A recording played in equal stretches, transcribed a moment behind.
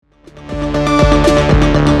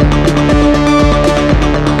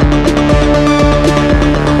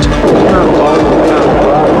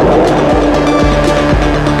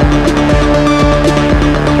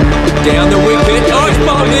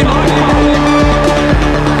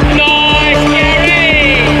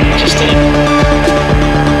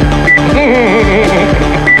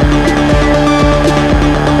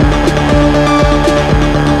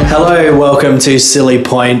to Silly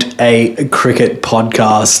Point, a cricket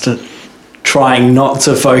podcast, trying not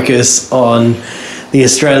to focus on the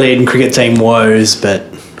Australian cricket team woes,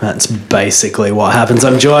 but that's basically what happens.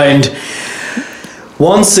 I'm joined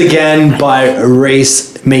once again by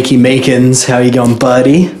Reese Meeky Meekins. How you going,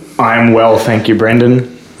 buddy? I'm well, thank you,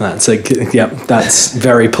 Brendan. That's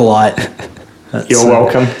very polite. You're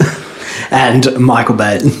welcome. And Michael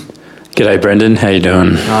Bate. G'day, Brendan. How you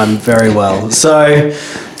doing? I'm very well. So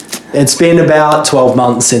it's been about 12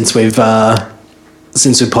 months since we've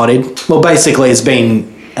potted. Well, basically, it's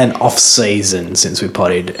been an off season since we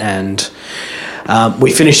potted, and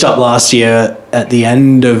we finished up last year at the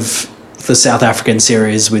end of the South African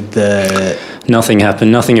series with the... Nothing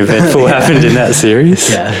happened. Nothing eventful happened in that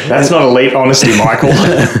series. Yeah. That's not elite honesty, Michael.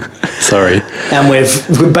 Sorry. And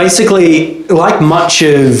we've basically, like much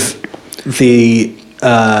of the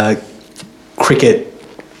cricket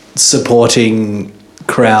supporting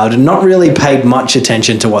crowd, not really paid much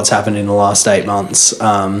attention to what's happened in the last 8 months.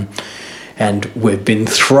 And we've been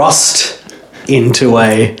thrust into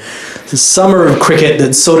a summer of cricket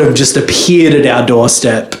that sort of just appeared at our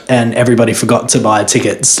doorstep, and everybody forgot to buy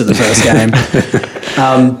tickets to the first game.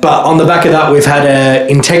 But on the back of that, we've had an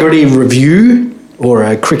integrity review, or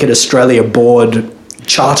a Cricket Australia board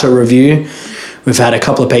charter review. We've had a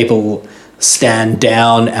couple of people stand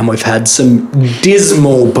down, and we've had some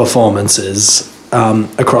dismal performances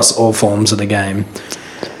across all forms of the game.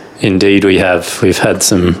 Indeed, we have. We've had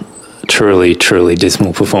some truly, truly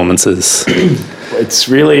dismal performances. It's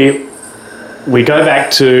really... We go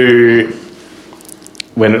back to...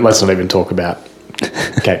 let's not even talk about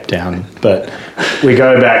Cape Town, but we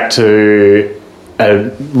go back to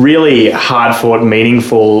a really hard-fought,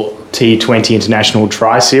 meaningful T20 international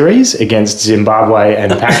tri-series against Zimbabwe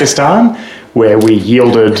and Pakistan, where we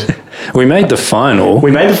yielded... We made the final.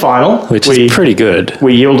 Which is pretty good.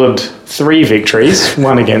 We yielded 3 victories,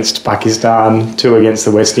 1 against Pakistan, 2 against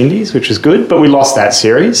the West Indies, which was good, but we lost that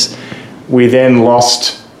series. We then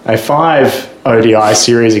lost a 5 ODI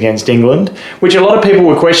series against England, which a lot of people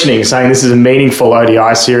were questioning, saying this is a meaningful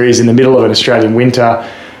ODI series in the middle of an Australian winter,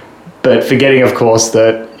 but forgetting, of course,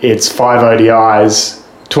 that it's 5 ODIs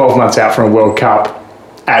 12 months out from a World Cup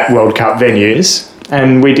at World Cup venues,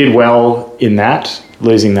 and we did well in that,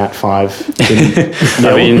 losing that 5.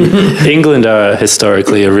 I mean, England are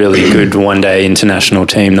historically a really good one-day international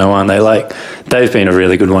team, though, aren't they? Like, they've been a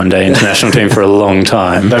really good one-day international team for a long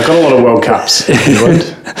time. They've got a lot of World Cups in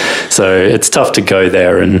England. So it's tough to go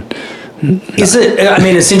there and... Is it... I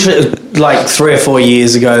mean, it's interesting. Like 3 or 4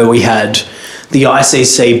 years ago, we had the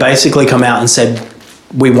ICC basically come out and said,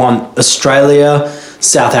 we want Australia,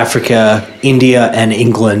 South Africa, India and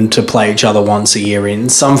England to play each other once a year in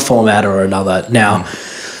some format or another. Now,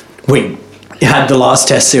 we had the last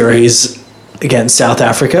test series against South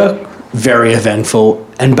Africa, very eventful,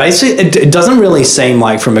 and basically it doesn't really seem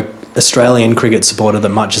like from an Australian cricket supporter that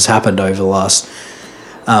much has happened over the last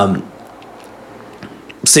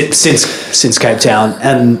since Cape Town,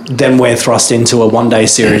 and then we're thrust into a one-day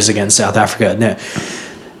series against South Africa. Now,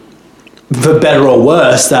 for better or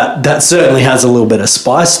worse, that certainly has a little bit of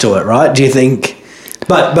spice to it, right? Do you think?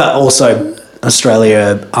 But also,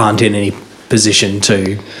 Australia aren't in any position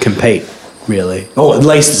to compete, really, or at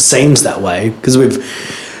least it seems that way. Because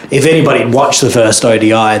if anybody watched the first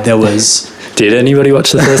ODI, there was. Did anybody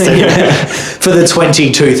watch the first ODI? For the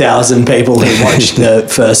 22,000 people who watched the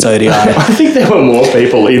first ODI, I think there were more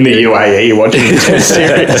people in the UAE watching the test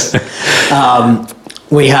series.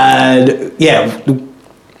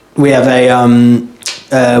 We have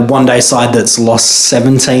a one-day side that's lost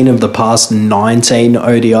 17 of the past 19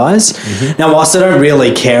 ODIs. Mm-hmm. Now, whilst I don't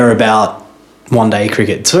really care about one-day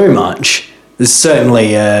cricket too much, there's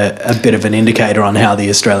certainly a bit of an indicator on how the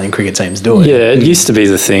Australian cricket team's doing. Yeah, it used to be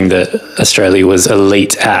the thing that Australia was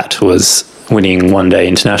elite at, was winning one-day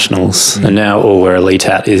internationals. And now all we're elite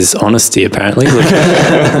at is honesty, apparently.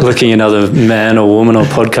 Looking another man or woman or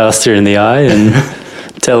podcaster in the eye and...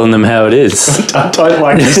 telling them how it is. I don't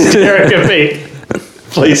like you staring at me.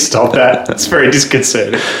 Please stop that. It's very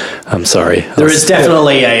disconcerting. I'm sorry. There is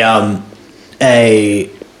definitely a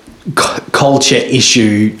culture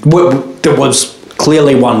issue. There was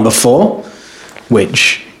clearly one before,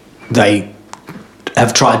 which they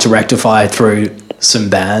have tried to rectify through some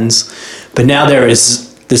bans. But now there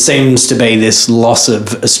seems to be this loss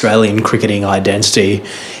of Australian cricketing identity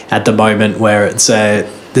at the moment, where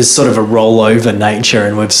there's sort of a rollover nature,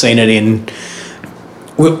 and we've seen it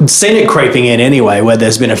creeping in anyway, where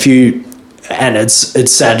there's been a few, and it's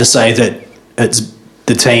sad to say that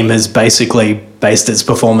the team has basically based its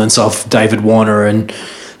performance off David Warner and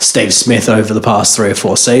Steve Smith over the past 3 or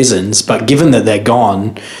 4 seasons. But given that they're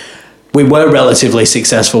gone, we were relatively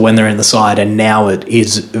successful when they're in the side, and now it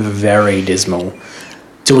is very dismal.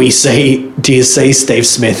 Do you see Steve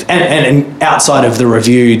Smith? And outside of the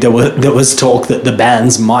review, there was talk that the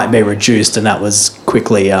bans might be reduced, and that was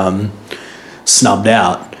quickly snubbed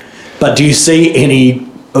out. But do you see any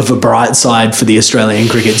of a bright side for the Australian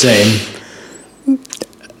cricket team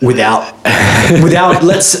without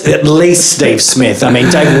let's at least Steve Smith? I mean,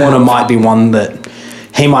 Dave Warner might be one that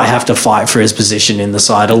he might have to fight for his position in the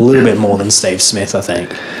side a little bit more than Steve Smith, I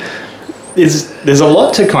think. There's a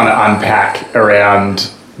lot to kind of unpack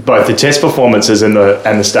around both the test performances and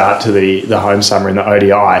the start to the home summer in the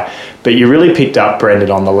ODI, but you really picked up, Brendan,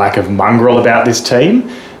 on the lack of mongrel about this team.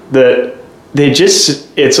 That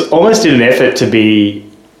it's almost in an effort to be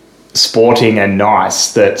sporting and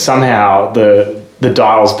nice that somehow the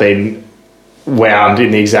dial's been wound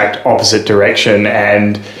in the exact opposite direction,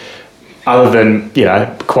 and other than,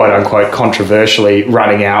 quote unquote controversially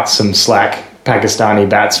running out some slack Pakistani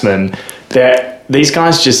batsmen, that these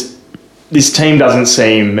guys this team doesn't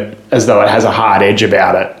seem as though it has a hard edge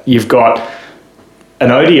about it. You've got an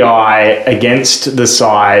ODI against the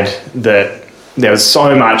side that there was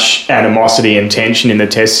so much animosity and tension in the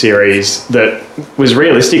test series that was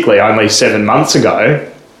realistically only 7 months ago,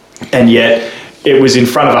 and yet it was in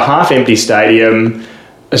front of a half-empty stadium.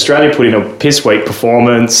 Australia put in a piss-weak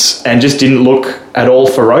performance and just didn't look at all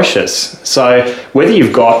ferocious. So whether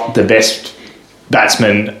you've got the best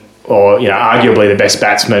batsman or, arguably the best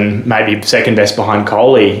batsman, maybe second best behind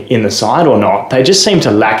Kohli in the side or not, they just seem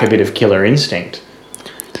to lack a bit of killer instinct.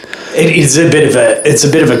 It's a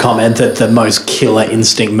bit of a comment that the most killer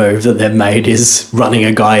instinct move that they've made is running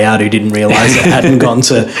a guy out who didn't realise it hadn't gone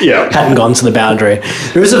to the boundary.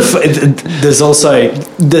 There's also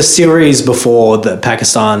the series before that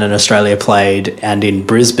Pakistan and Australia played, and in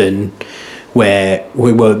Brisbane, where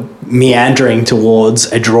we were meandering towards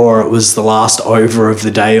a draw. It was the last over of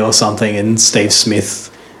the day or something, and Steve Smith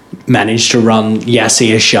managed to run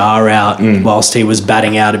Yasir Shah out whilst he was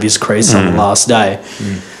batting out of his crease on the last day.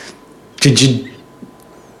 I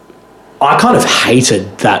kind of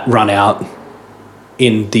hated that run out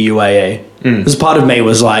in the UAE. Because part of me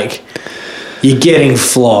was like, you're getting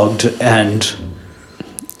flogged and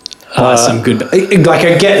by some good... Like,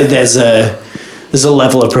 I get that there's a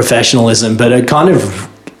level of professionalism, but it kind of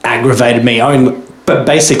aggravated me, but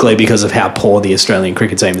basically because of how poor the Australian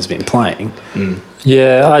cricket team has been playing.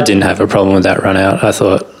 Yeah, I didn't have a problem with that run out. I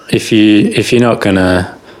thought if you're not going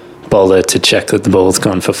to bother to check that the ball's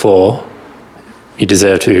gone for 4, you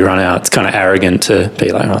deserve to be run out. It's kind of arrogant to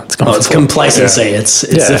be like, it's gone for 4. It's complacency. Yeah. It's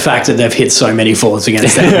the fact that they've hit so many 4s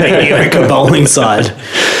against that mediocre bowling side.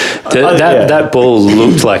 That ball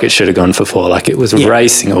looked like it should have gone for 4. Like it was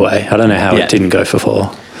racing away. I don't know how it didn't go for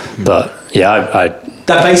 4. But that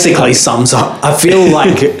basically sums up. I feel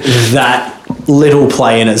like that little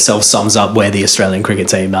play in itself sums up where the Australian cricket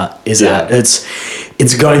team is at.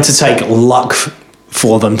 It's going to take luck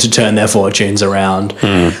for them to turn their fortunes around.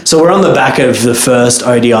 So we're on the back of the first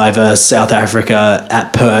ODI versus South Africa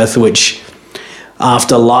at Perth, which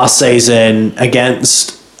after last season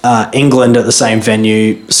against England at the same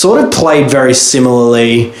venue sort of played very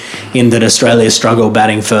similarly in that Australia struggled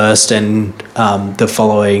batting first, and the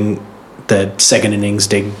second innings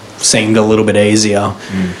seemed a little bit easier.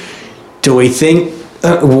 Do we think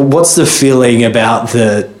what's the feeling about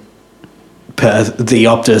the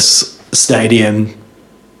Optus Stadium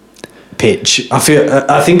pitch? I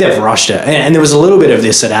think they've rushed it, and there was a little bit of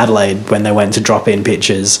this at Adelaide when they went to drop in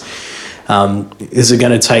pitches. Is it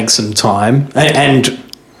going to take some time? And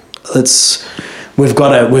we've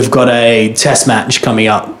got a test match coming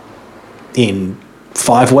up in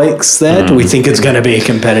 5 weeks there. Do we think it's going to be a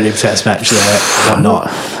competitive test match there or not?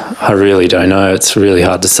 I really don't know. It's really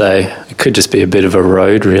hard to say. It could just be a bit of a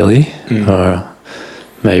road, really, or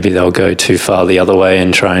maybe they'll go too far the other way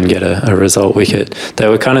and try and get a result wicket. They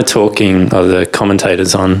were kind of talking, the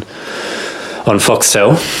commentators on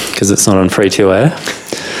Foxtel, because it's not on free-to-air,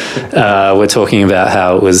 we're talking about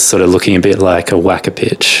how it was sort of looking a bit like a whacker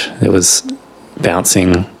pitch. It was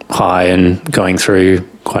bouncing high and going through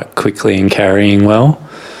quite quickly and carrying well.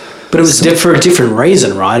 But it was for a different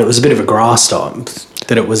reason, right? It was a bit of a grass top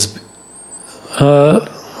that it was...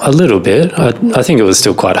 A little bit. I think it was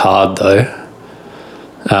still quite hard, though.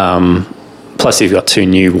 Plus you've got 2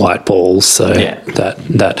 new white balls, so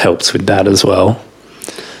that helps with that as well.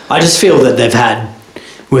 I just feel that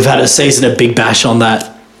we've had a season of Big Bash on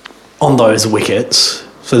those wickets.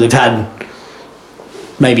 So they've had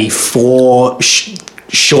maybe 4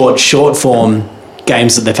 short form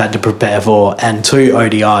games that they've had to prepare for, and 2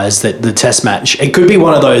 ODIs that the test match. It could be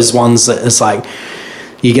one of those ones that it's like,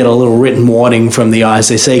 you get a little written warning from the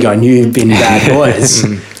ICC going, you've been bad boys.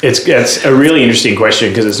 It's a really interesting question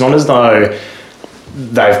because it's not as though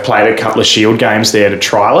they've played a couple of Shield games there to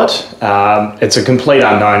trial it. It's a complete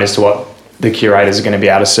unknown as to what the curators are going to be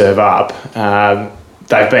able to serve up.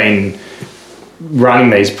 They've been running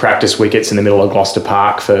these practice wickets in the middle of Gloucester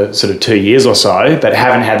Park for sort of 2 years or so, but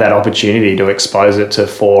haven't had that opportunity to expose it to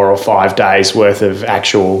 4 or 5 days worth of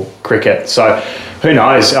actual cricket. So who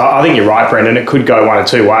knows? I think you're right, Brendan. It could go one of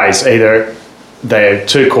two ways. Either they're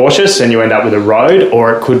too cautious and you end up with a road,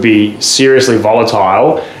 or it could be seriously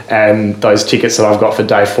volatile and those tickets that I've got for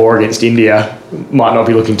day 4 against India might not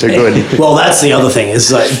be looking too good. Well, that's the other thing is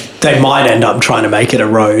that they might end up trying to make it a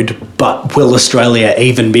road, but will Australia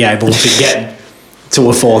even be able to get to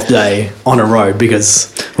a 4th day on a road?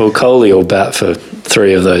 Because Kohli will bat for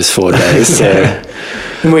 3 of those 4 days. So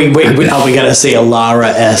are we going to see a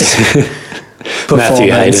Lara-esque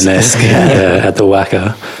Matthew Hayden-esque at the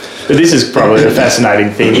Wacker. But this is probably the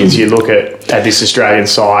fascinating thing is you look at this Australian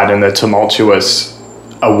side and the tumultuous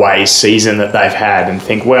away season that they've had and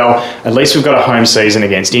think, well, at least we've got a home season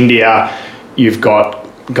against India. You've got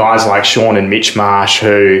guys like Sean and Mitch Marsh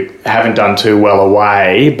who haven't done too well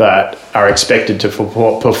away but are expected to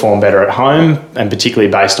perform better at home, and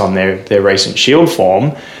particularly based on their recent Shield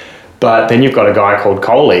form. But then you've got a guy called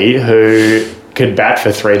Kohli who could bat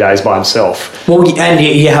for 3 days by himself. Well, and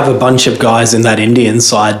you have a bunch of guys in that Indian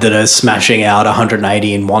side that are smashing out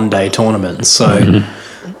 180 in one-day tournaments. So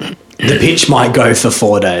the pitch might go for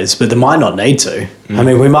 4 days, but they might not need to. I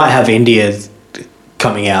mean, we might have India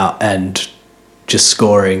coming out and just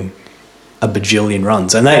scoring a bajillion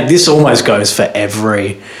runs. And this almost goes for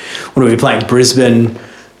every... What are we playing? Brisbane,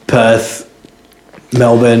 Perth,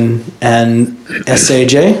 Melbourne and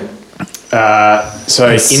SCG?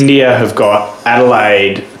 So India have got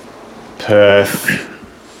Adelaide, Perth,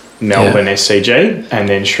 Melbourne, SCG, and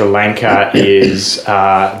then Sri Lanka is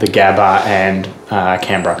the Gabba and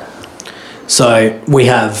Canberra. So we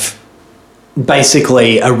have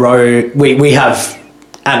basically a row. We have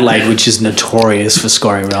Adelaide, which is notorious for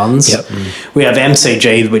scoring runs. Yep. We have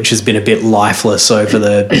MCG, which has been a bit lifeless over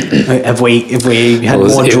the. Have we had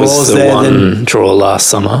more draws there? It was the one draw last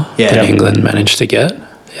summer that England managed to get.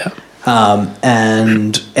 Yeah.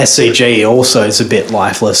 And SCG also is a bit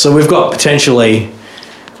lifeless. So we've got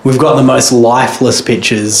the most lifeless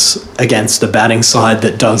pitches against a batting side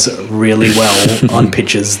that does really well on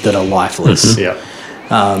pitches that are lifeless. Yeah.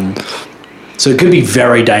 So it could be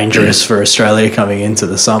very dangerous for Australia coming into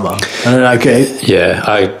the summer. I don't know, okay. Yeah,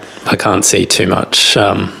 I can't see too much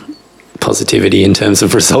positivity in terms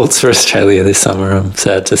of results for Australia this summer, I'm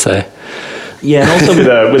sad to say. Yeah, and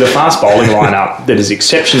also with a fast bowling lineup that is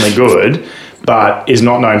exceptionally good, but is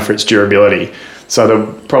not known for its durability.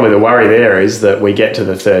 So probably the worry there is that we get to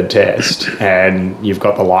the 3rd test and you've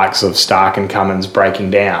got the likes of Stark and Cummins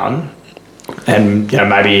breaking down, and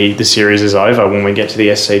maybe the series is over when we get to the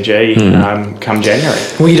SCG come January.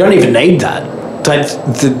 Well, you don't even need that.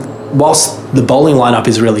 Whilst the bowling lineup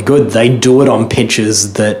is really good, they do it on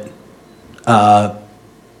pitches that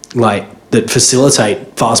that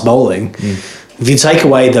facilitate fast bowling. If you take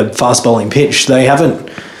away the fast bowling pitch,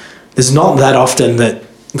 there's not that often that,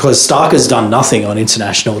 because Stark has done nothing on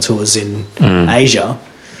international tours in Asia.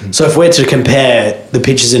 So if we're to compare the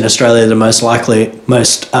pitches in Australia that are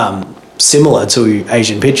most similar to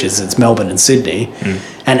Asian pitches, it's Melbourne and Sydney.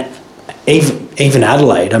 And even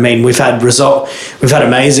Adelaide. I mean, we've had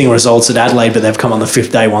amazing results at Adelaide, but they've come on the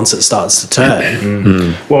 5th day once it starts to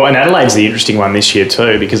turn. Well, and Adelaide's the interesting one this year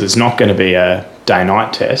too, because it's not going to be a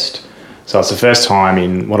day-night test. So it's the first time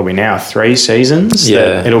in, 3 seasons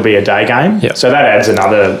that it'll be a day game. Yep. So that adds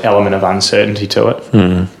another element of uncertainty to it.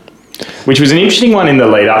 Which was an interesting one in the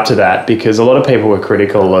lead up to that, because a lot of people were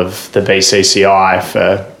critical of the BCCI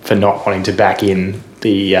for not wanting to back in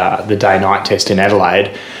the day-night test in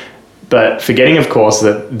Adelaide. But forgetting, of course,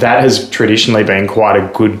 that has traditionally been quite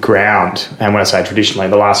a good ground. And when I say traditionally,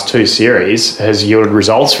 the last 2 series has yielded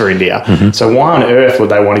results for India. So why on earth would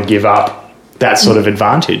they want to give up that sort of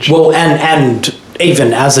advantage? Well, and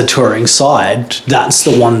even as a touring side, that's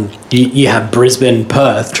the one. You have Brisbane,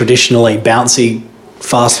 Perth, traditionally bouncy,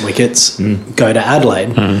 fast wickets, go to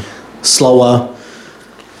Adelaide. Slower,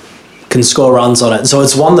 can score runs on it. So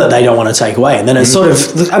it's one that they don't want to take away. And then it's sort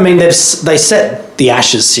of, I mean, they set the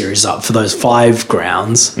Ashes series up for those 5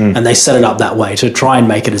 grounds, and they set it up that way to try and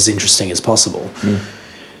make it as interesting as possible.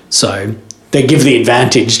 So they give the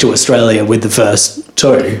advantage to Australia with the first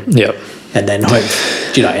 2. Yep. And then hope,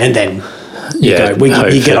 and then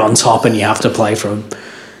you get on top and you have to play from,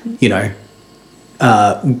 with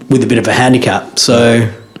a bit of a handicap. So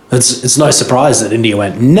it's no surprise that India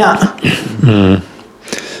went, nah.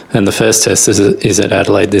 And the first test is at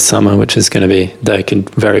Adelaide this summer, which is going to be, they could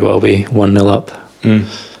very well be 1-0 up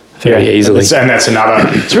very easily. And that's another,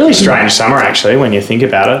 it's a really strange summer actually when you think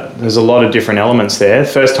about it. There's a lot of different elements there.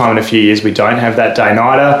 First time in a few years we don't have that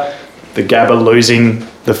day-nighter. The Gabba losing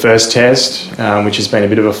the first test, which has been a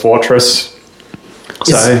bit of a fortress.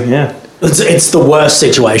 So, yeah. It's the worst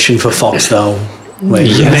situation for Foxtel. Where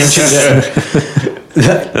you mentioned it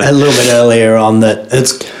a little bit earlier on that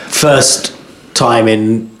it's first time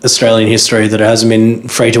in Australian history that it hasn't been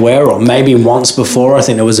free to air, or maybe once before. I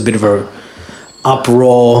think there was a bit of a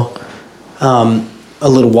uproar a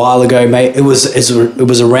little while ago. It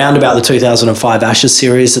was around about the 2005 Ashes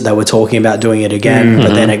series that they were talking about doing it again,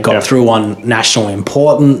 but then it got through on national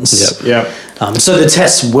importance. So the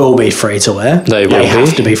tests will be free to air. They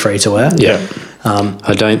have to be free to air. Yeah.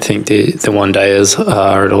 I don't think the one-dayers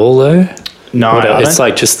are at all, though. No, it's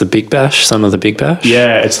like just the Big Bash, some of the Big Bash.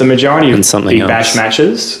 Yeah, it's the majority of Big Bash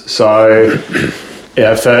matches. So,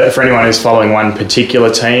 yeah, for anyone who's following one particular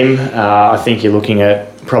team, I think you're looking at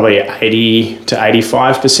probably 80 to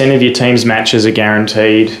 85% of your team's matches are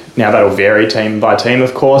guaranteed. Now, that'll vary team by team,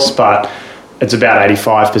 of course, but it's about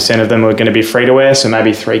 85% of them are going to be free to air. So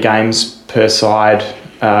maybe 3 games per side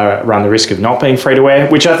run the risk of not being free to air,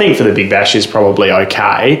 which I think for the Big Bash is probably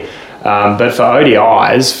okay. But for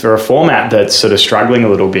ODIs, for a format that's sort of struggling a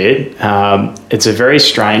little bit, it's a very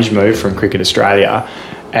strange move from Cricket Australia.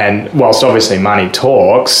 And whilst obviously money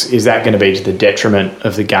talks, is that going to be to the detriment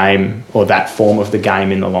of the game or that form of the game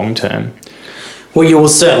in the long term? Well, you will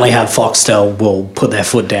certainly have Foxtel will put their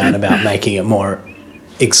foot down about making it more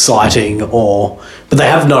exciting, but they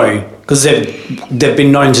have because they've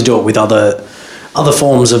been known to do it with other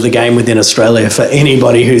forms of the game within Australia. For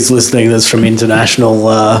anybody who's listening that's from international,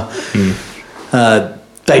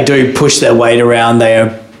 they do push their weight around. They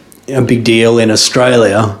are a big deal in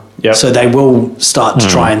Australia. Yep. So they will start to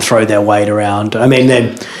try and throw their weight around. I mean,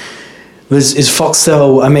 is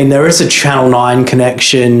Foxtel, I mean, there is a Channel 9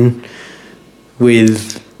 connection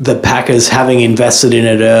with the Packers having invested in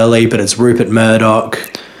it early, but it's Rupert Murdoch.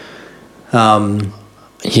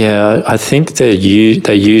 Yeah, I think they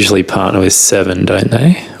usually partner with Seven, don't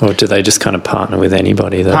they? Or do they just kind of partner with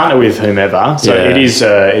anybody? Partner with whomever. So it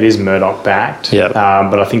is Murdoch backed. Yeah.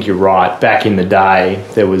 But I think you're right. Back in the day,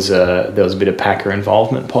 there was a bit of Packer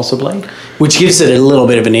involvement, possibly, which gives it a little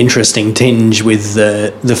bit of an interesting tinge with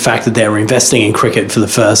the fact that they're investing in cricket for the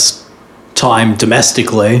first time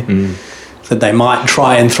domestically. That they might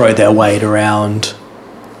try and throw their weight around.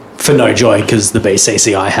 For no joy, because the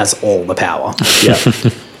BCCI has all the power.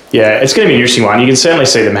 Yeah, it's going to be an interesting one. You can certainly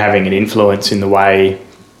see them having an influence in the way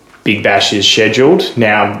Big Bash is scheduled.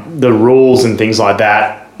 Now, the rules and things like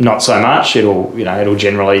that, not so much. It'll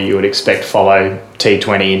generally, you would expect, follow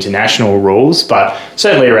T20 international rules, but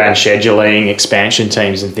certainly around scheduling, expansion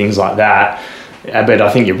teams and things like that. But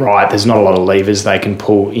I think you're right. There's not a lot of levers they can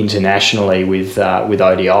pull internationally with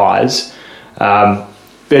ODIs.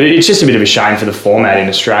 But it's just a bit of a shame for the format in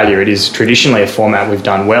Australia. It is traditionally a format we've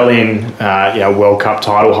done well in, World Cup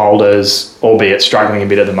title holders, albeit struggling a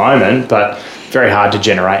bit at the moment, but very hard to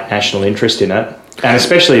generate national interest in it. And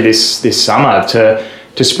especially this summer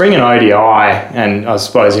to spring an ODI, and I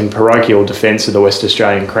suppose in parochial defence of the West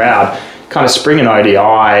Australian crowd, kind of spring an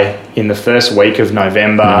ODI in the first week of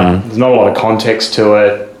November. There's not a lot of context to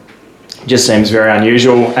it. Just seems very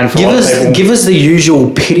unusual, and for a lot of people, give us the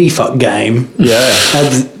usual pity fuck game. Yeah,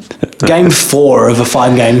 game 4 of a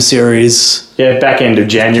 5-game series. Yeah, back end of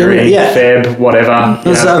January, Feb, whatever.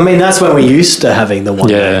 I mean, that's when we're used to having the one.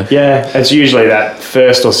 Yeah, it's usually that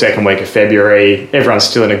first or second week of February. Everyone's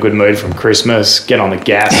still in a good mood from Christmas. Get on the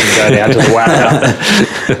gas and go down to the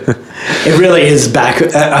Wacker. It really is back.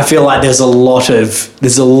 I feel like there's a lot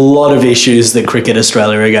of issues that Cricket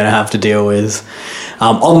Australia are going to have to deal with.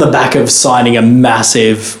 On the back of signing a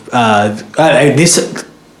massive... this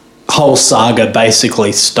whole saga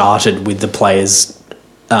basically started with the players'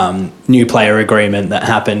 new player agreement that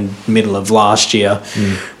happened middle of last year,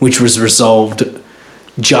 which was resolved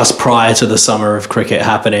just prior to the summer of cricket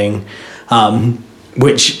happening,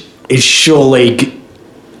 which is surely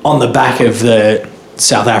on the back of the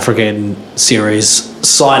South African series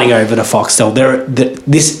signing over to Foxtel.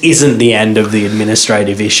 This isn't the end of the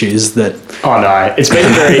administrative issues that... Oh, no. It's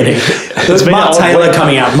been very... Mark Taylor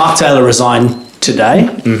coming out. Mark Taylor resigned today.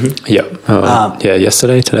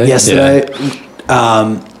 Yesterday.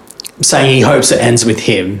 Saying he hopes it ends with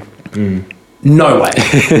him. No way.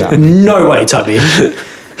 No way, Tubby.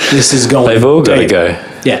 This is going... They've all got to go.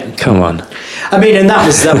 Yeah. Come on. I mean, and that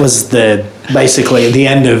was basically the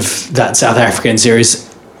end of that South African series.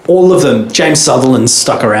 All of them, James Sutherland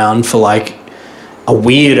stuck around for like a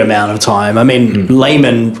weird amount of time. I mean,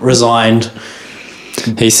 Lehman resigned.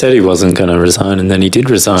 He said he wasn't going to resign, and then he did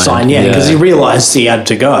resign. Because he realised he had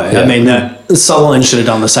to go. Yeah. I mean, Sutherland should have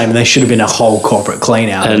done the same, and there should have been a whole corporate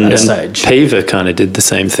clean-out at that stage. Peaver kind of did the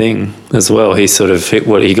same thing as well. He sort of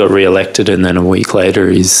he got re-elected, and then a week later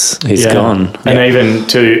he's gone. And even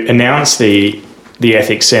to announce the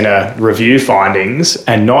Ethics Centre review findings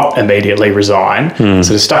and not immediately resign,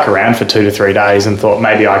 sort of stuck around for 2 to 3 days and thought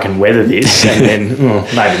maybe I can weather this, and then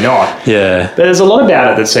maybe not. Yeah. But there's a lot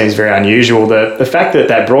about it that seems very unusual. The fact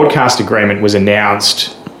that broadcast agreement was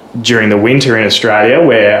announced during the winter in Australia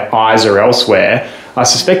where eyes are elsewhere, I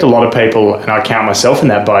suspect a lot of people, and I count myself in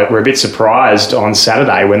that boat, were a bit surprised on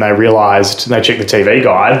Saturday when they realised, they checked the TV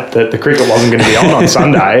guide, that the cricket wasn't going to be on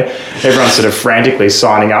Sunday. Everyone's sort of frantically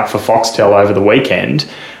signing up for Foxtel over the weekend.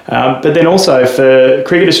 But then also for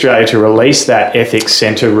Cricket Australia to release that Ethics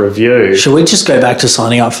Centre review. Should we just go back to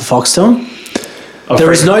signing up for Foxtel?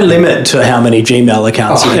 There is no limit to how many Gmail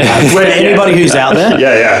accounts you can have. For anybody who's out there.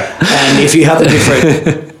 Yeah. And if you have a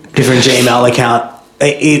different Gmail account,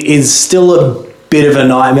 it is still a bit of a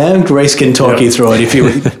nightmare. Reece can talk you through it if you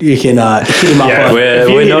can hit him up on.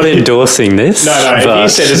 We're not endorsing this. No. If you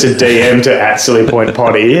send us a DM to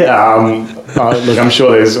 @sillypointpoddy, look, I'm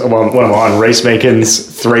sure there's one of mine, Reece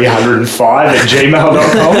Meekins 305 at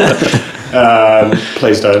gmail.com.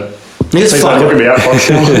 Please don't. Please don't look at me up,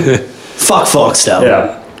 Foxtel. Fuck Foxtel.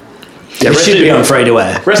 Yeah. It should be on free to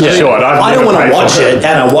air. Rest assured, I don't want to watch it,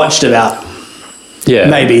 and I watched about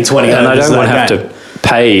maybe 20 and I don't want to have to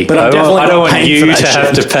pay. But I don't want you to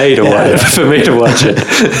have to pay to watch for me to watch it.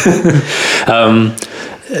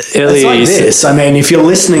 It's like this. I mean, if you're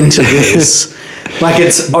listening to this, like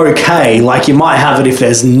it's okay. Like you might have it if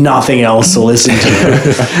there's nothing else to listen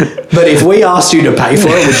to. But if we asked you to pay for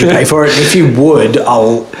it, would you pay for it? If you would,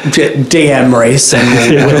 I'll DM Reece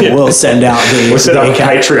and we'll send out the. We'll set up a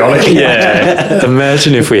Patreon account. Yeah.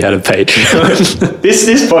 Imagine if we had a Patreon. This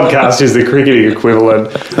podcast is the cricketing equivalent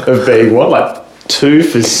of being like 2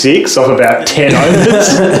 for 6 off about 10 overs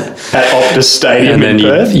at Optus Stadium and in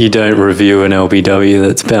then Perth. you don't review an LBW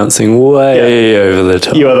that's bouncing way over the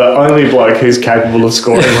top. You are the only bloke who's capable of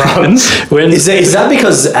scoring runs. Is that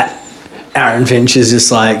because Aaron Finch is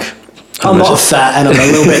just like, I'm not fat and I'm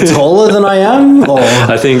a little bit taller than I am? Or?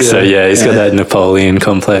 I think so, yeah. He's got that Napoleon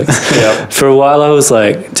complex. For a while I was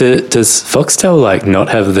like, does Foxtel not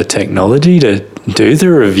have the technology to do the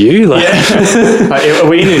review? Are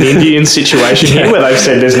we in an Indian situation here where they've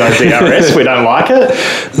said there's no DRS, we don't like it?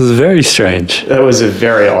 It was very strange. That was a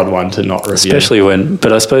very odd one to not review. Especially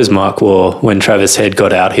but I suppose Mark Waugh, when Travis Head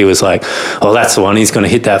got out, he was like, oh, that's the one, he's going to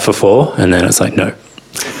hit that for 4. And then it's like, no.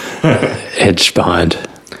 Edged behind.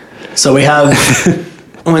 So we have,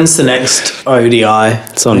 when's the next ODI?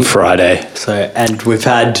 It's on Friday. So, and we've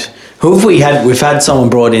had someone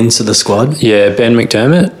brought into the squad. Yeah, Ben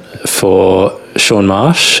McDermott for Sean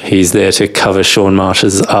Marsh. He's there to cover Sean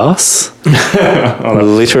Marsh's ass.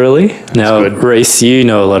 Literally. Now, Reece, you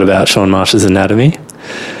know a lot about Sean Marsh's anatomy.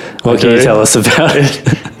 What can you tell us about it?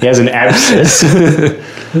 He has an abscess.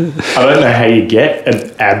 I don't know how you get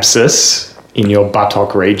an abscess in your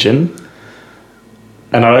buttock region.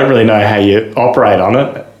 And I don't really know how you operate on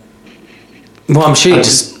it. Well, I'm sure you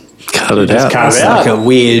just cut it out. It's like a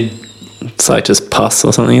weird... It's like just pus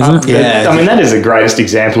or something, isn't it? Yeah. I mean, that is the greatest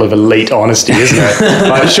example of elite honesty, isn't it?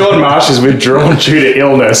 Like, Sean Marsh is withdrawn due to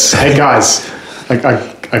illness. Hey, guys, I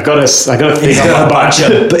got a thing on my butt.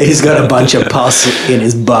 He's got a bunch of pus in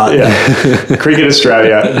his butt. Yeah. Cricket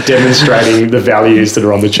Australia demonstrating the values that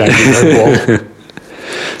are on the changing room wall.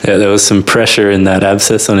 Yeah, there was some pressure in that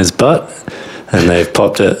abscess on his butt, and they've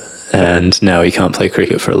popped it, and now he can't play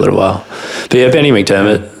cricket for a little while. But yeah, Benny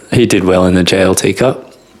McDermott, he did well in the JLT Cup.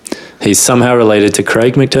 He's somehow related to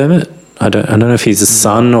Craig McDermott. I don't know if he's a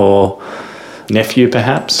son or nephew,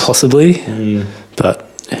 perhaps, possibly. But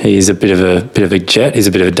he's a bit of a jet. He's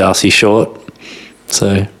a bit of a Darcy Short.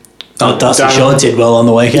 So. Darcy Short did well on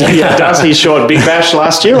the weekend. Yeah, Darcy Short Big Bash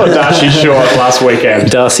last year or Darcy Short last weekend?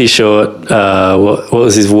 Darcy Short, what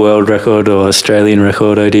was his world record or Australian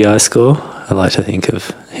record ODI score? I like to think of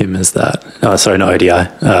him as that. Oh, sorry, not ODI.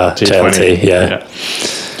 JLT, yeah.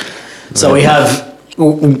 So we have,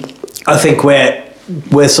 I think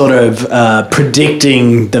we're sort of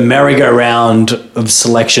predicting the merry-go-round of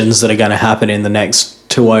selections that are going to happen in the next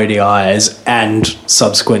 2 ODIs and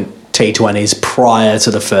subsequent T20s prior to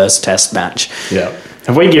the first test match. Yeah.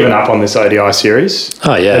 Have we given up on this ODI series?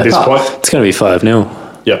 Oh, yeah. At this point? It's going to be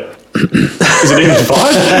 5-0. Yep. Is it even 5?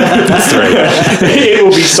 It's 3. It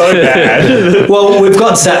will be so bad. Well, we've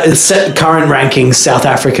got current rankings. South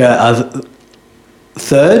Africa are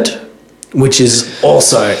 3rd, which is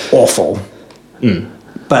also awful.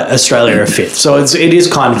 but Australia are fifth. So it is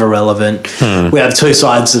kind of irrelevant. We have two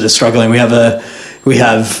sides that are struggling. We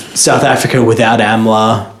have South Africa without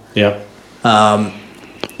Amla. Yep.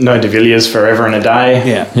 No De Villiers forever and a day.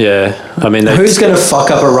 Yeah. Yeah. I mean, Who's going to fuck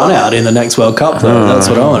up a run out in the next World Cup, though? That's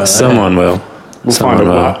what I want to know. someone will. We'll find a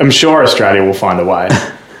way. I'm sure Australia will find a way.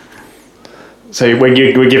 So we're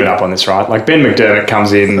giving up on this, right? Like Ben McDermott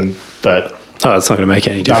comes in, but Oh, it's not going to make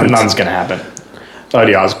any difference. none's going to happen.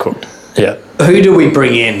 ODI's cooked. Yeah. Who do we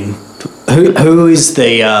bring in? Who is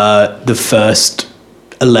the first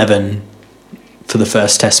 11 for the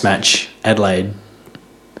first Test match, Adelaide?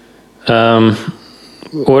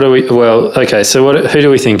 What do we? Well, okay. So who do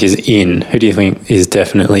we think is in? Who do you think is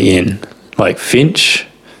definitely in? Like Finch?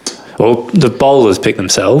 Well, the bowlers pick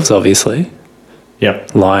themselves, obviously.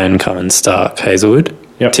 Yep. Lyon, Cummins, Stark, Hazelwood.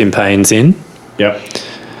 Yep. Tim Payne's in. Yep.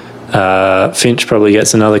 Finch probably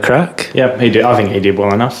gets another crack. Yep. He did. I think he did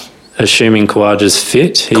well enough. Assuming Kawaja's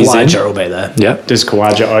fit, he's Kawaja in. will be there. Yep. Does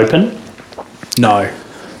Kawaja open? No.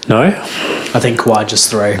 No? I think Kawaja's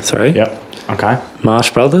 3. 3. Yep. Okay.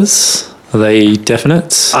 Marsh Brothers, are they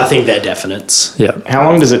definites? I think they're definites. Yep. How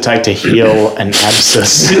long does it take to heal an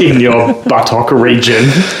abscess in your buttock region?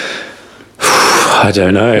 I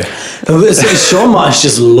don't know. Is Sean Marsh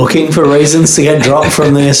just looking for reasons to get dropped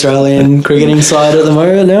from the Australian cricketing side at the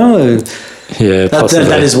moment now? Yeah, possibly.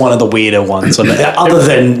 That is one of the weirder ones. Other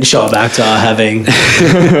than Shoaib Akhtar having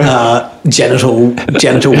genital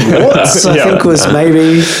warts, I think was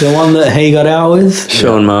maybe the one that he got out with.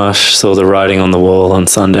 Sean Marsh saw the writing on the wall on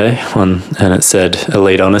Sunday, and it said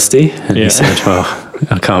elite honesty, and he said, "Well,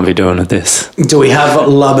 I can't be doing this." Do we have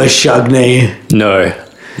Labuschagne? No.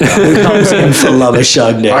 Who comes in for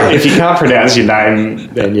Labuschagne? If you can't pronounce your name,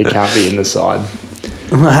 then you can't be in the side.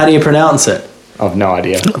 How do you pronounce it? I've no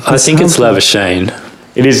idea. I think it's Labuschagne.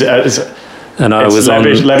 It is. And I was on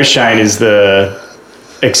Labuschagne is the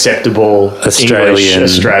acceptable Australian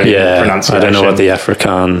pronunciation. I don't know what the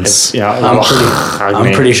Afrikaans.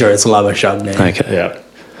 I'm pretty sure it's Labuschagne. Okay. Yeah.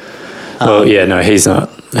 Well, no, he's not.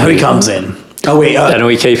 Who comes in? Oh wait. And are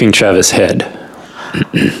we keeping Travis Head?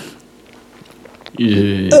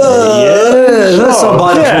 Let's not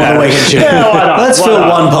bite it before the weekend shoot. Why not? Let's Why fill not?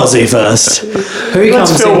 one posse first. Who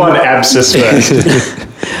Let's comes fill in? one abscess first.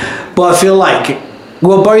 Well, I feel like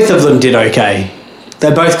both of them did okay.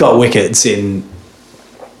 They both got wickets in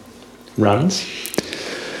Runs.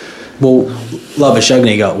 Well,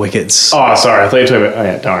 Labuschagne got wickets. Oh, sorry. I thought you were talking about. Oh,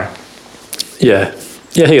 yeah, don't worry. Yeah.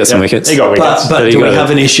 Yeah, he got some wickets. He got wickets. But he do we got- have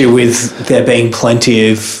an issue with there being plenty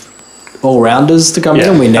of all-rounders to come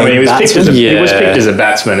in? We need he was picked batsmen. he was picked as a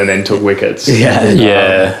batsman and then took wickets.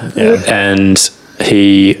 Yeah. And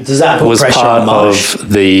he Does that put was pressure part on Marsh?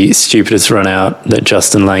 of the stupidest run out that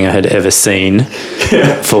Justin Langer had ever seen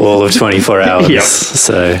for all of 24 hours. Yep.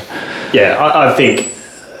 So, Yeah, I think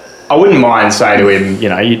I wouldn't mind saying to him,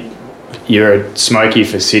 you're a smoky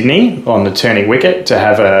for Sydney on the turning wicket to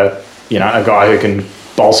have a guy who can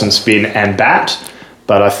bowl some spin and bat.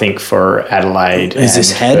 But I think for Adelaide, Is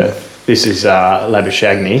this Head? This is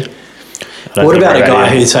Labuschagne. What about a guy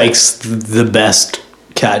who takes the best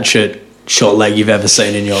catch at short leg you've ever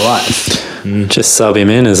seen in your life? just sub him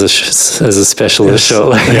in as a specialist short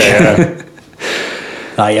leg.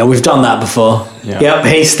 Yeah, We've done that before. Yeah. Yep,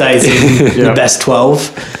 he stays in the best 12.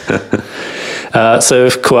 So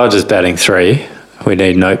if Kawaja's batting 3, we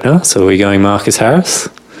need an opener. So are we going Marcus Harris?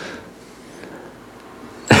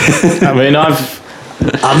 I mean,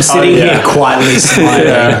 I'm sitting here quietly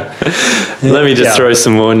smiling. Let me just throw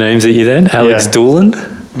some more names at you then. Alex Doolan.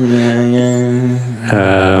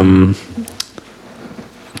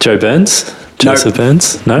 Joe Burns. Joseph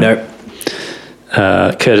Burns. No. Nope.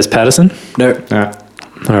 Curtis Patterson. Nope. no.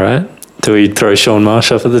 All right. Do we throw Sean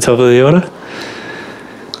Marsh up at the top of the order?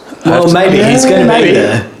 Well, maybe he's going to be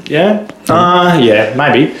there. Yeah,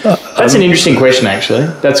 maybe. That's an interesting question, actually.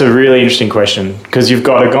 That's a really interesting question because you've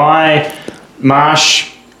got a guy,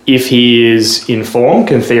 Marsh, if he is in form,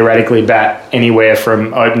 can theoretically bat anywhere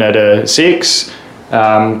from opener to 6.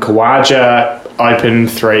 Kawaja, open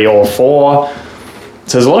 3 or 4.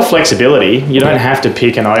 So there's a lot of flexibility. You don't have to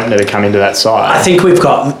pick an opener to come into that side. I think we've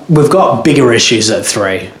got bigger issues at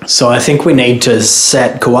 3. So I think we need to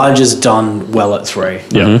set Kawaja's done well at 3.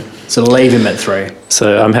 Yeah. So leave him at 3.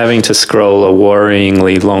 So I'm having to scroll a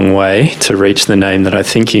worryingly long way to reach the name that I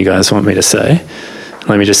think you guys want me to say.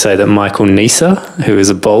 Let me just say that Michael Nisa, who is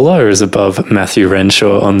a bowler, is above Matthew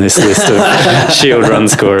Renshaw on this list of Shield run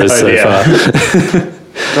scorers far.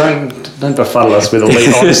 Don't befuddle us with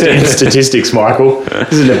elite honesty and statistics, Michael.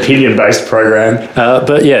 This is an opinion-based program.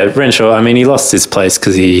 But yeah, Renshaw, I mean, he lost his place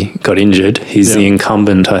because he got injured. He's the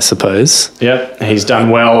incumbent, I suppose. Yep, he's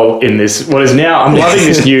done well in this. What is now? I'm loving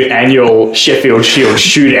this new annual Sheffield Shield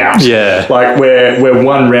shootout. Yeah, like we're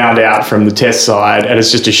one round out from the Test side, and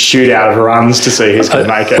it's just a shootout of runs to see who's going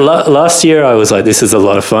to make it. Last year, I was like, "This is a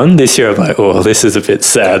lot of fun." This year, I'm like, "Oh, this is a bit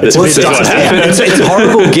sad." It's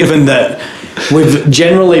horrible given that we've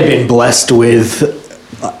generally been blessed with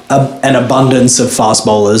an abundance of fast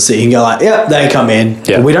bowlers that you can go like, yeah, they come in.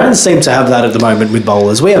 Yeah. But we don't seem to have that at the moment with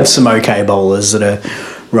bowlers. We have some okay bowlers that are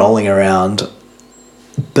rolling around.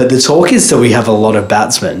 But the talk is that we have a lot of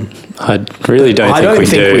batsmen. I really don't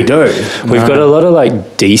think we do. We've got a lot of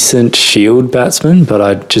like decent Shield batsmen, but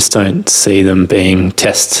I just don't see them being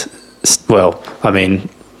well, I mean,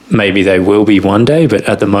 maybe they will be one day, but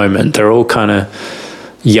at the moment they're all kind of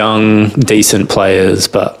young, decent players,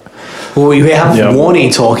 but... Well, we have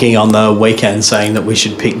Warnie talking on the weekend saying that we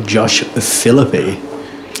should pick Josh Philippe.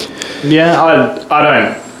 Yeah, I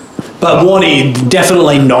don't... But Warnie,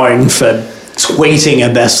 definitely known for tweeting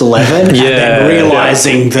a best 11 and then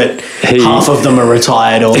realising that half of them are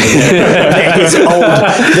retired or they're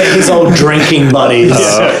his old drinking buddies.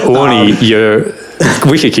 Warnie, your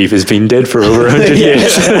wicketkeeper's been dead for over 100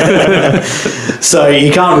 years. So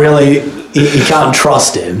you can't really... You can't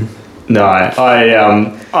trust him. No, I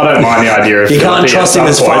don't mind the idea of... You can't trust him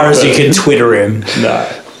as far as you can Twitter him. No,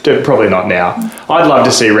 probably not now. I'd love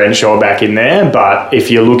to see Renshaw back in there, but if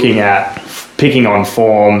you're looking at picking on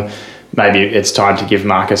form, maybe it's time to give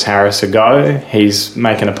Marcus Harris a go. He's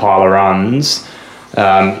making a pile of runs.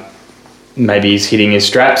 Maybe he's hitting his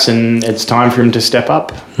straps and it's time for him to step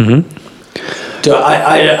up. Mm-hmm.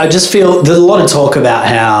 I just feel there's a lot of talk about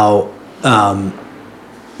how...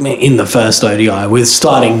 in the first ODI, we're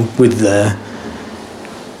starting with the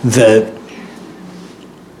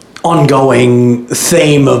ongoing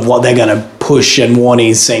theme of what they're going to push, and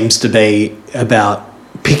Warnie seems to be about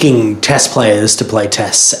picking test players to play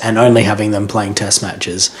tests and only having them playing test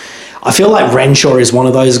matches. I feel like Renshaw is one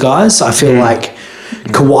of those guys. I feel like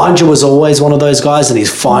Khawaja was always one of those guys, and he's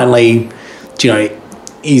finally,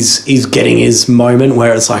 he's getting his moment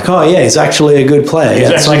where it's like, oh yeah, he's actually a good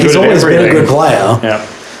player. It's like he's always been a good player. Yeah.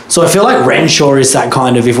 So I feel like Renshaw is that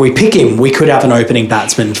kind of, if we pick him, we could have an opening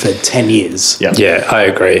batsman for 10 years. Yep. Yeah, I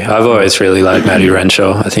agree. I've always really liked Matty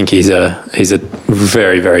Renshaw. I think he's a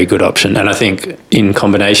very, very good option. And I think in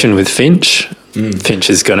combination with Finch, Finch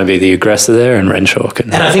is going to be the aggressor there, and Renshaw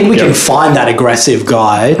can... And I think we can find that aggressive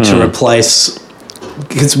guy to replace...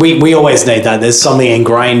 Because we always need that. There's something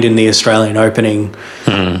ingrained in the Australian opening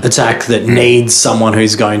attack that needs someone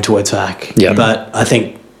who's going to attack. Yep. But I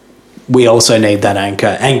think we also need that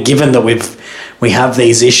anchor. And given that we have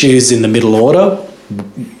these issues in the middle order,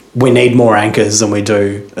 we need more anchors than we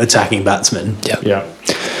do attacking batsmen. Yeah.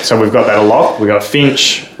 So we've got that a lot. We've got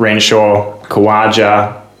Finch, Renshaw,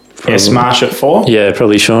 Khawaja, S. Marsh at 4. Yeah,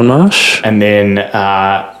 probably Sean Marsh. And then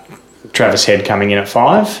Travis Head coming in at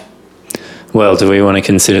 5. Well, do we want to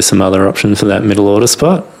consider some other options for that middle order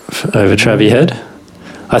spot over Travie Head?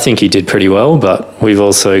 I think he did pretty well, but we've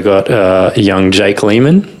also got young Jake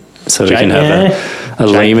Lehman. So we can have a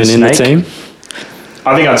Lehman in the team.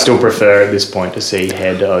 I think I'd still prefer at this point to see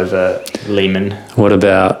Head over Lehman. What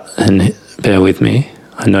about, and bear with me,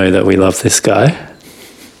 I know that we love this guy,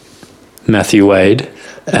 Matthew Wade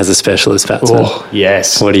as a specialist batsman. Oh,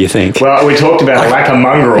 yes. What do you think? Well, we talked about a lack of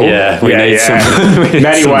mongrel. Yeah, we need some.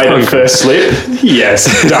 Matty Wade at first slip. Yes,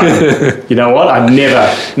 done. You know what? I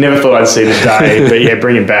never thought I'd see the day, but yeah,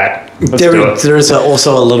 bring him back. There is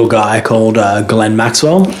also a little guy called Glenn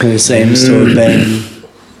Maxwell who seems to have been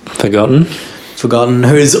forgotten,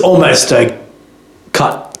 who's almost a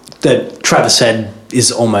cut that Travis Head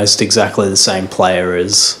is almost exactly the same player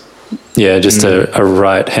as. Yeah, just a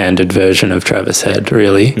right-handed version of Travis Head,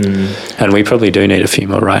 really. And we probably do need a few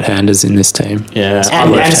more right-handers in this team. Yeah,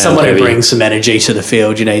 and someone who brings some energy to the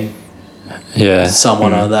field. You need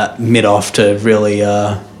someone on that mid-off to really...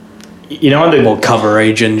 more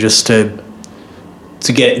coverage and just to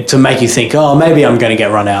make you think, oh, maybe I'm going to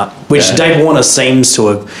get run out. Which Dave Warner seems to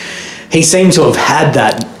have had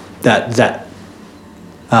that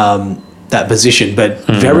position, but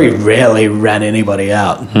very rarely ran anybody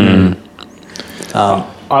out.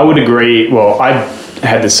 I would agree. Well, I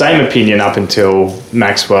had the same opinion up until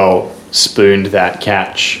Maxwell spooned that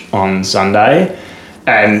catch on Sunday.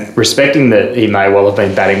 And respecting that he may well have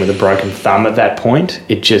been batting with a broken thumb at that point,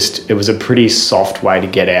 it was a pretty soft way to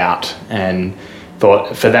get out. And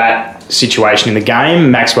thought for that situation in the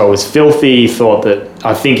game, Maxwell was filthy.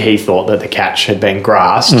 I think he thought that the catch had been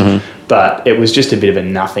grasped, but it was just a bit of a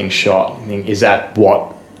nothing shot. I think, is that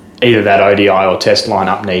what either that ODI or Test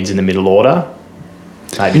lineup needs in the middle order?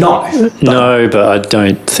 Maybe not. No, but I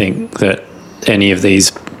don't think that any of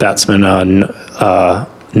these batsmen are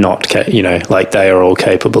not, like they are all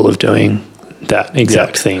capable of doing that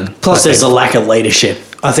exact thing. Plus, there's a lack of leadership.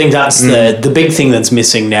 I think that's the big thing that's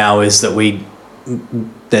missing now is that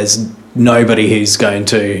there's nobody who's going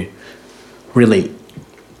to really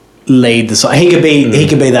lead the side. He could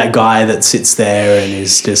be that guy that sits there and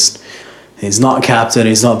is just, he's not captain,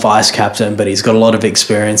 he's not vice captain, but he's got a lot of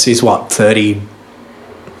experience. He's what, 30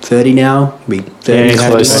 now? Be 30,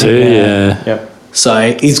 close to, yeah. Yep.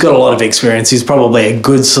 So he's got a lot of experience. He's probably a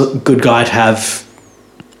good guy to have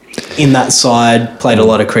in that side. Played a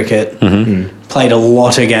lot of cricket. Played a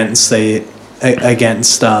lot against a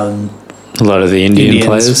lot of the Indian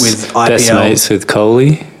players with IPL. Best mates with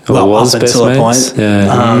Kohli. Was best until a mates. point.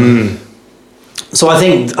 Yeah. So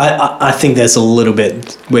I think there's a little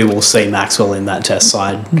bit we will see Maxwell in that Test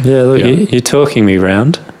side. Yeah, look, you're talking me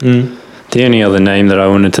round. The only other name that I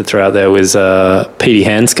wanted to throw out there was Petey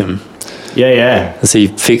Hanscom. Yeah. Has he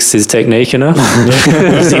fixed his technique enough?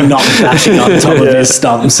 Is he not bashing on top of his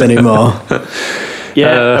stumps anymore?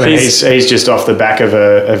 Yeah, I mean, he's just off the back of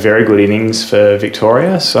a very good innings for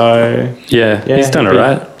Victoria. So yeah, he's done it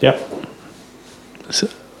right. Yep. It's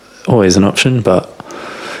always an option, but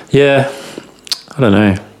yeah, I don't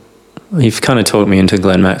know. You've kind of talked me into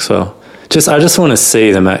Glenn Maxwell. I just want to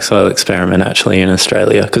see the Maxwell experiment actually in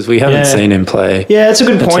Australia because we haven't seen him play. Yeah, it's a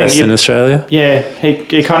good point. Test in Australia. Yeah,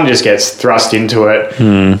 he kind of just gets thrust into it.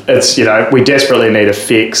 It's, we desperately need a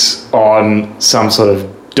fix on some sort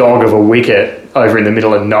of dog of a wicket over in the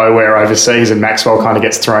middle of nowhere overseas, and Maxwell kind of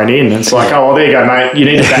gets thrown in. And it's like, oh, well, there you go, mate. You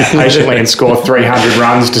need to bat patiently and score 300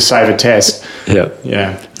 runs to save a test. Yeah.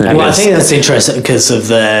 Well, I think that's interesting because of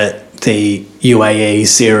the UAE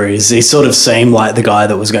series. He sort of seemed like the guy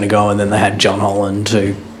that was going to go, and then they had John Holland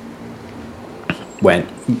who went.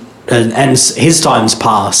 And his time's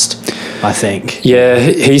passed, I think. Yeah,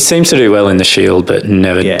 he seems to do well in the Shield, but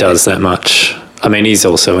never does that much. I mean, he's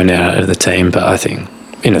also in and out of the team, but I think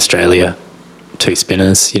in Australia, 2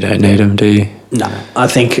 spinners, you don't need them, do you? No, I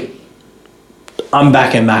think I'm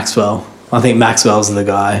backing Maxwell. I think Maxwell's the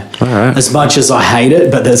guy. All right. As much as I hate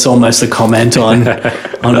it, but that's almost a comment on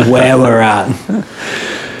where we're at.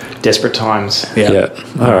 Desperate times. Yeah.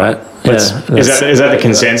 All right. Is that the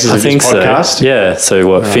consensus of this podcast? So. Yeah. So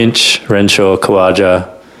what? Right. Finch, Renshaw,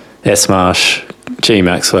 Khawaja, S. Marsh, G.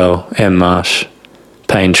 Maxwell, M. Marsh,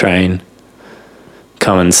 Payne Train,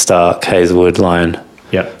 Cummins, Stark, Hazelwood, Lyon.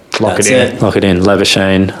 Yep. Lock it in.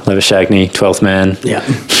 Labuschagne, 12th man. Yeah.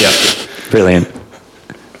 Yep. Brilliant.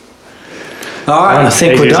 All right, I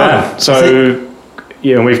think we're done. So,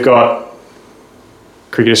 we've got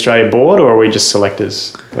Cricket Australia board, or are we just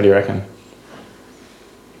selectors? What do you reckon?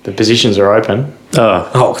 The positions are open.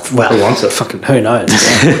 Oh well. Who wants it? Fucking who knows?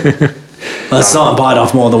 Let's not bite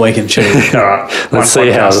off more than we can chew. All right, let's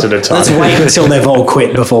see how. At a time. Let's wait until they've all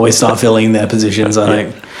quit before we start filling their positions. I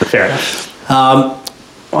think. Fair enough.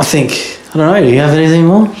 I think. I don't know. Do you have anything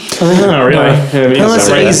more? No, really. Let's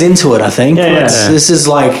ease into it. I think. Yeah. This is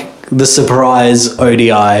like the surprise ODI.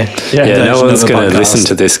 Yeah, no one's going to listen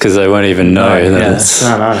to this because they won't even know that it's...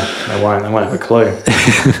 No, they won't. They won't have a clue.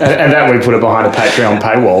 and that we put it behind a Patreon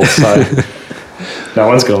paywall, so no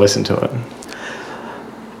one's going to listen to it.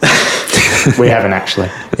 We haven't actually.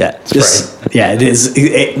 Yeah, it's free. Yeah, it is.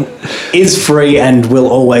 It is free and will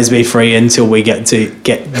always be free until we get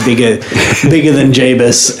bigger than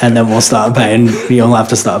Jeebus, and then we'll start paying. You'll have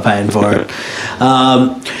to start paying for it.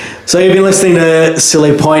 So you've been listening to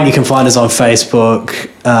Silly Point. You can find us on Facebook,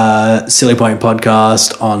 Silly Point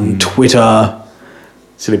Podcast, on Twitter,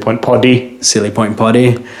 Silly Point Poddy. Silly Point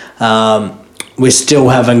Poddy. We still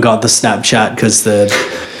haven't got the Snapchat because the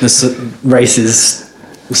race is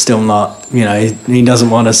still not, he doesn't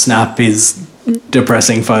want to snap his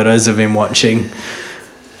depressing photos of him watching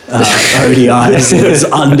ODIs in his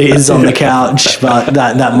undies on the couch, but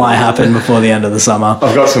that might happen before the end of the summer.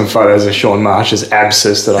 I've got some photos of Sean Marsh's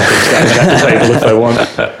abscess that I can send out to people if they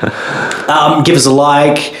want. Give us a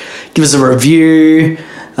like, give us a review,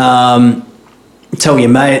 tell your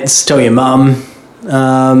mates, tell your mum.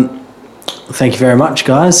 Thank you very much,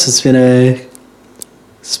 guys. It's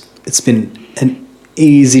been an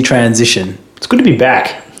easy transition. It's good to be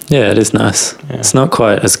back. Yeah, it is nice. Yeah. It's not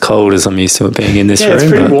quite as cold as I'm used to it being in this room. Yeah, it's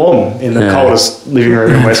pretty warm in the coldest living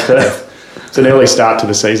room in West Perth. It's an early start to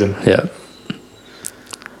the season. Yeah.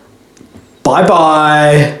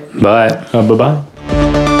 Bye-bye. Bye. Bye-bye.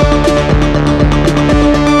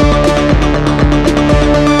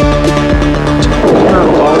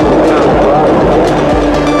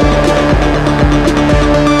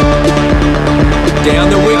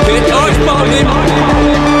 down the